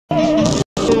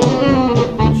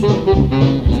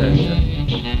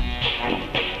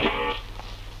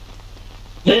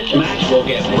This match will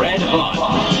get red hot.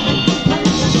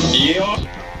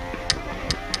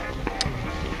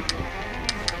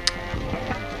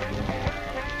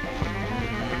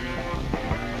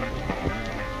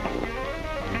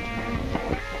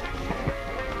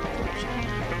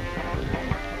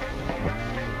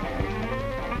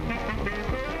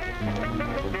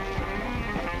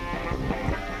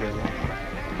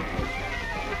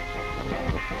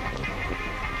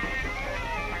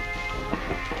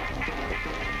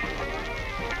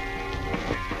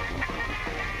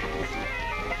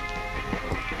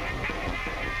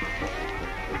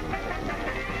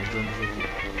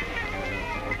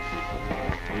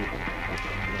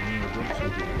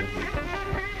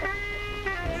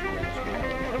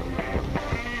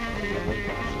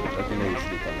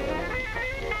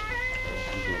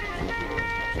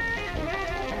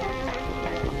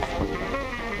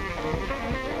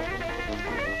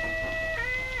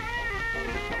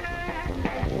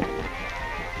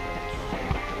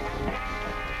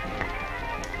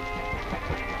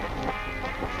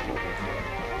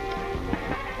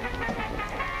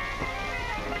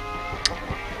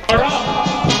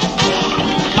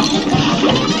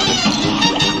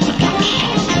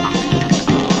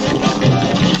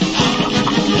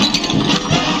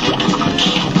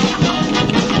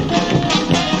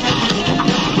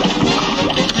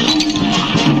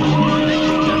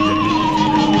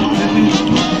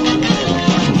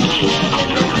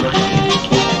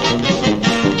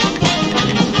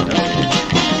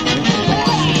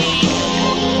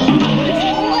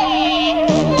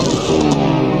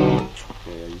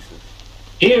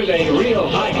 Here's a real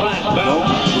high-class belt.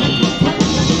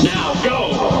 Now go!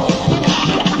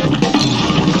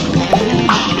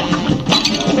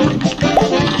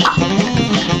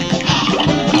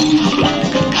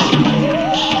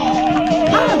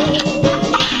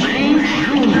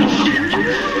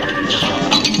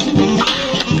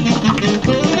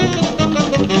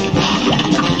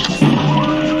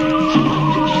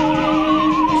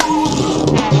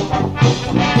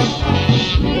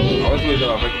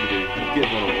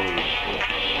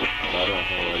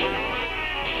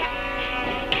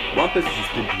 One person is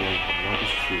still behind, one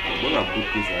person is still behind. When I put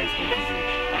this eyes confusing.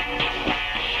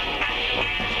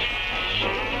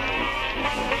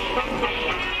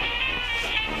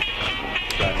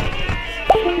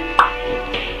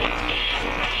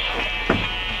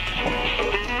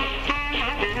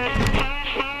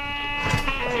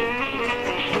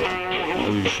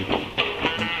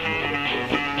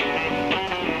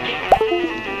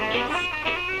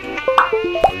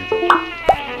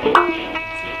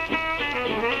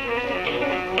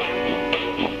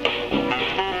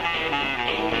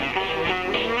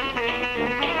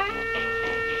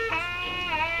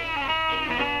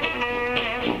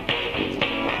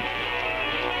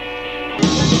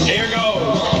 Here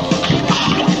goes.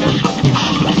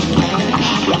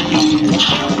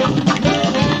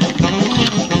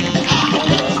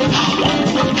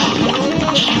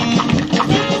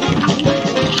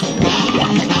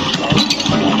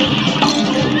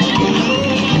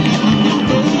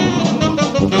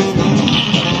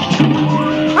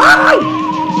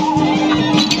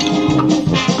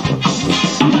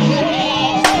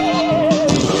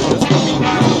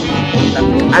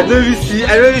 I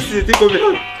don't really see the thing coming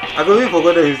on. I completely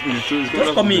forgot that it's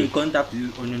just come in contact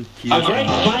with onion key. A great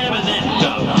slam and then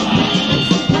done.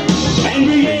 And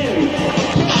begin.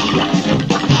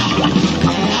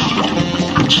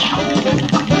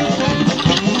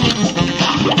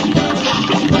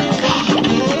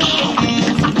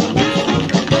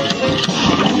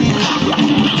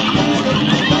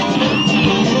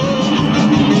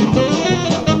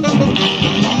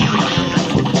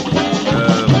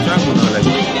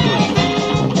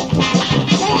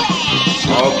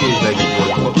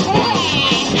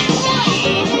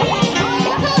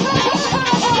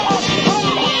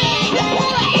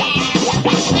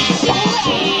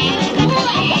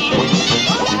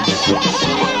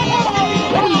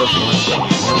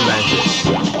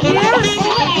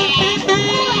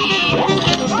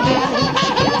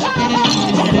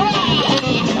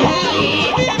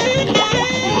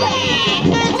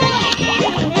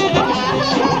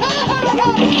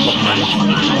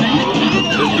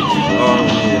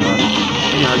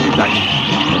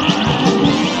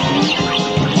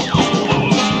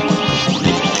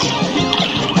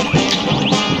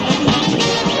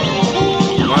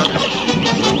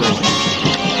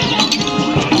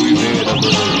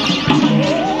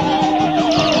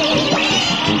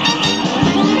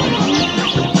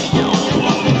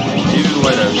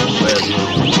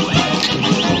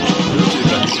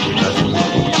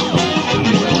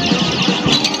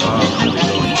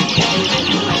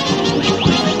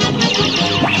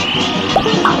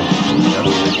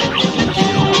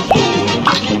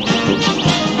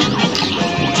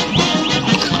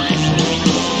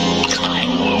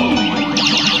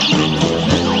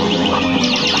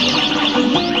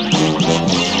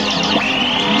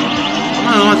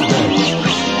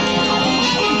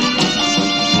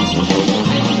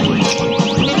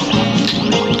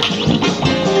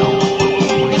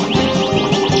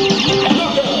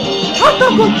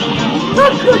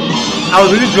 I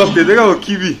was really dropped it. Then I was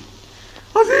kiwi.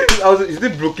 Is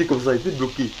it bloqué comme ça? Is it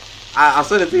bloqué? I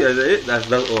saw the thing. I said,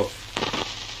 that's off.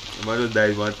 The man just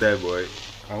died one time, boy.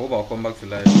 I hope I'll come back to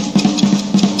life.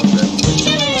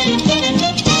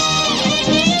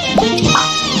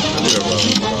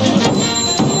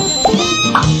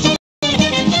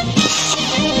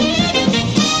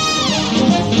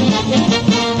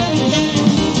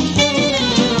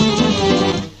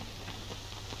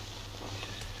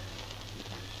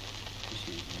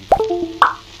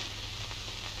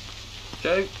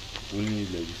 Try only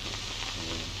like this.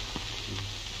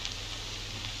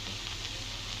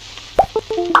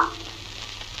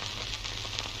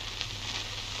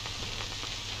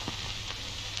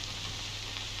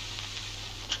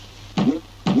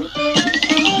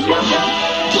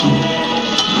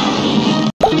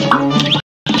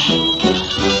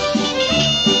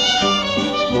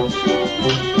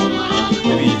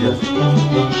 Maybe easier.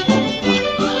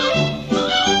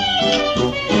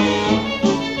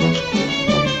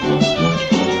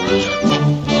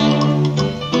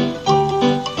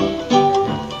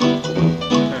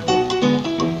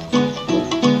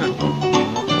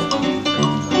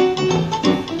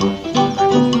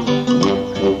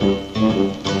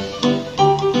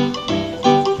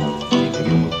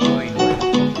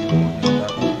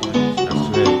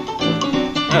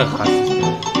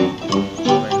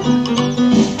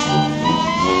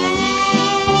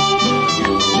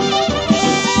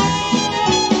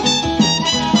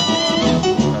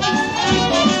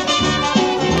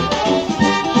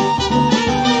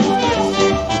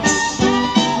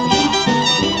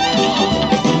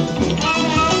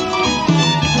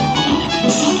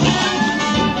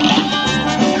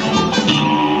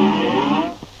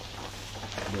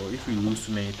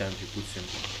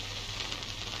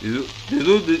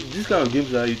 This kind of games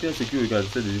that you think secure, you can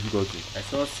set the difficulty. I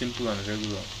saw simple and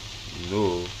regular.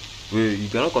 No, wait, you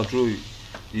cannot control it.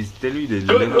 It's telling you the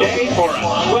Good day for a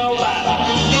swell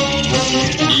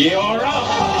battle. You're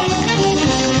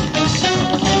up.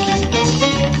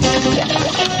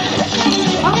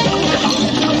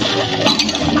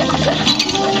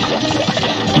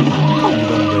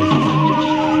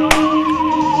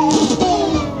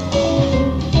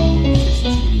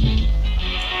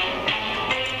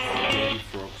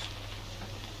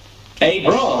 A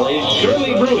brawl is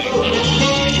surely brewing.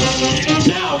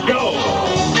 Now go!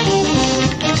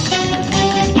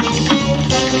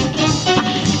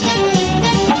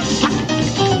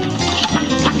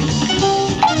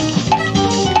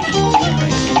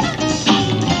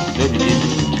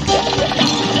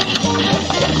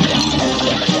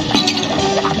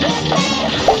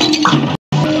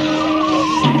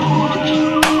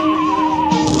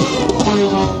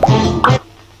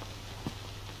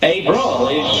 A brawl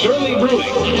is surely brewing.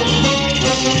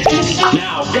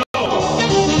 Now go!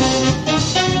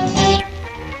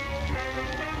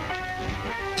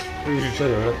 You should try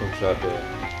the other control there.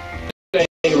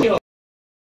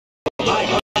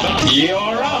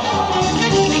 You're up!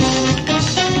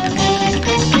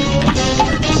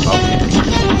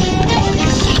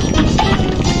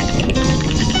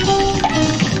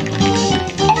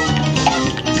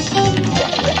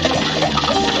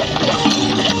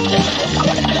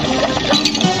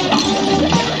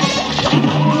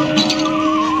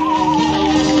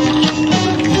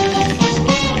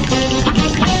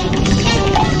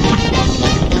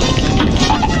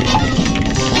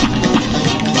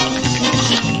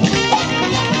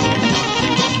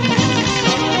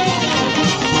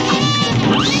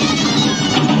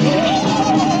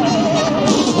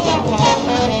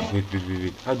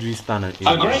 Wait. How do you stand and aim?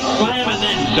 A great slam and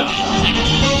then some.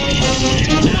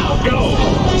 Now go!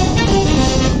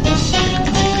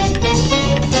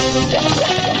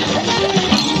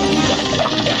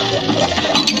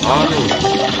 Oh no!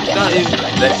 That is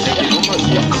like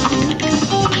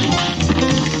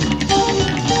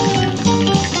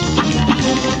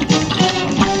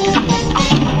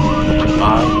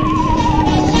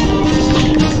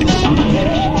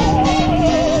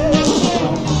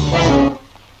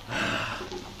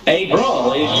A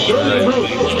brawl is surely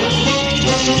brewing.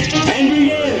 And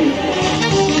begin!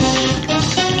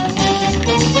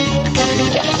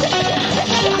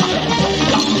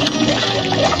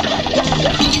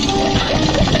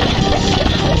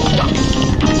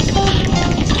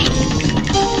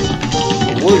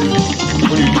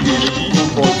 what do you do?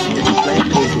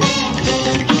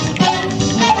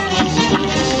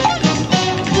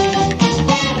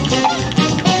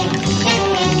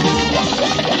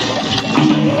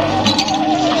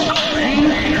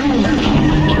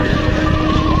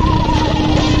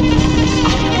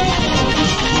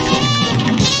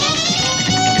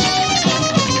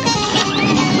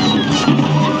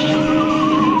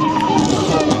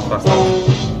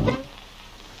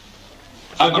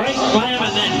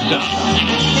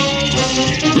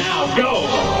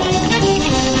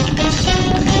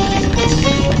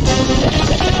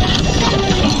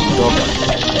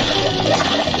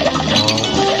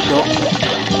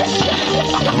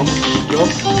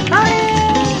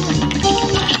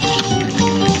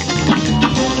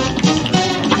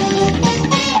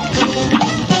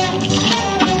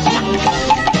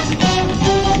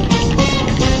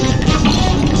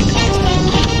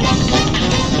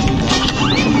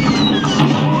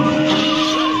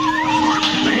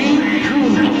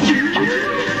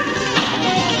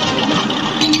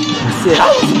 say, how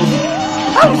was supposed to?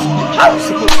 How was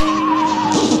supposed to?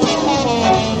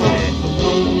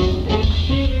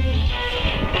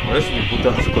 Let's put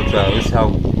that to control. Let's see how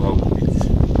good it is.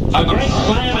 A great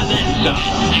slam and then some.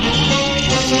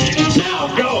 Now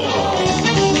go.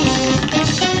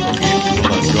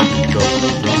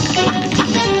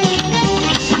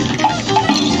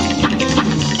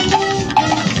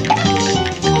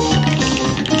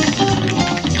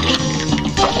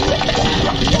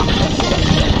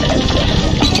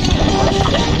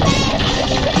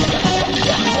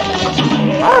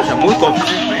 I'm muy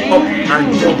confused. Up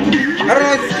and jump. I don't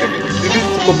know if this is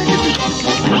complicated.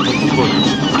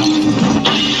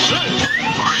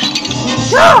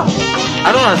 Yeah! I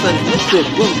don't understand. Let's say,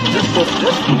 go, just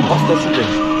touching them.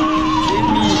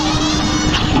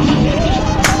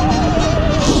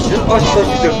 Just us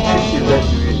touching them. Is that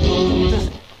the way? Just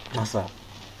massa.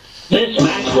 This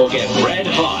match will get red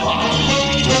hot.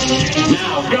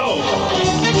 Now go.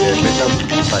 Yeah, better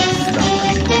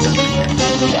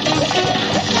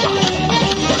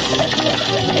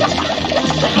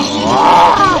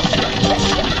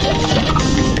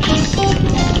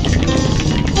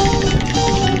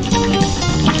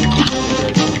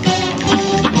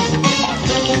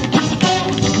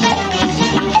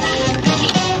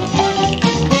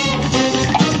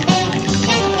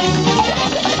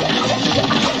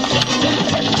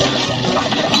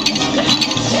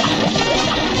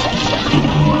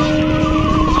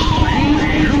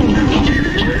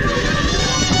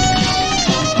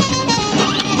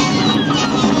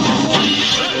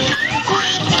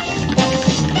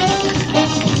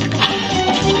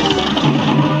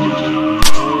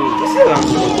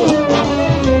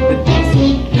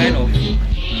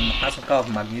Of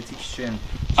magnetic strength.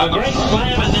 A great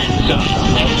slam and then some.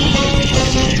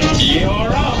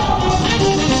 You're up.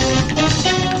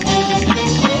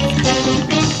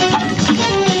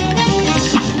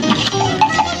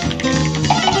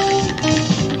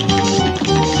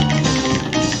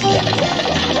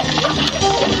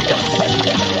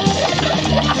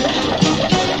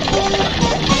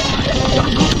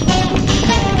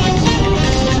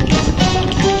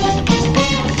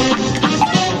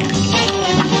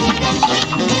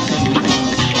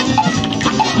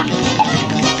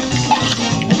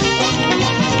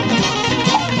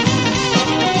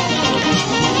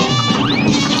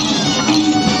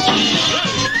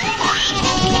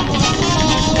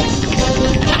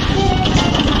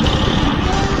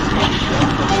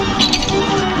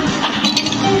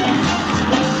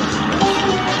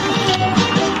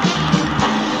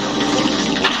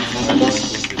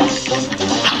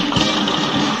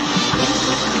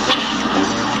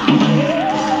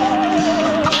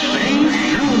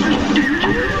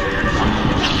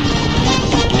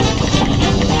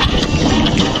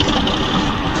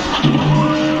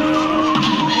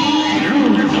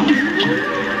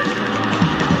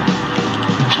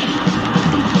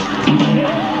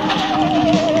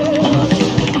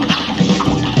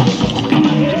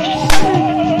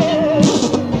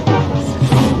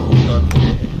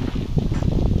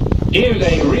 Here's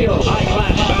a real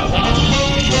high-class bout.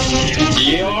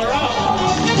 You're up.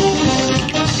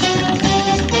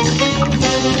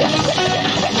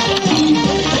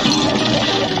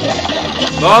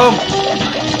 Come!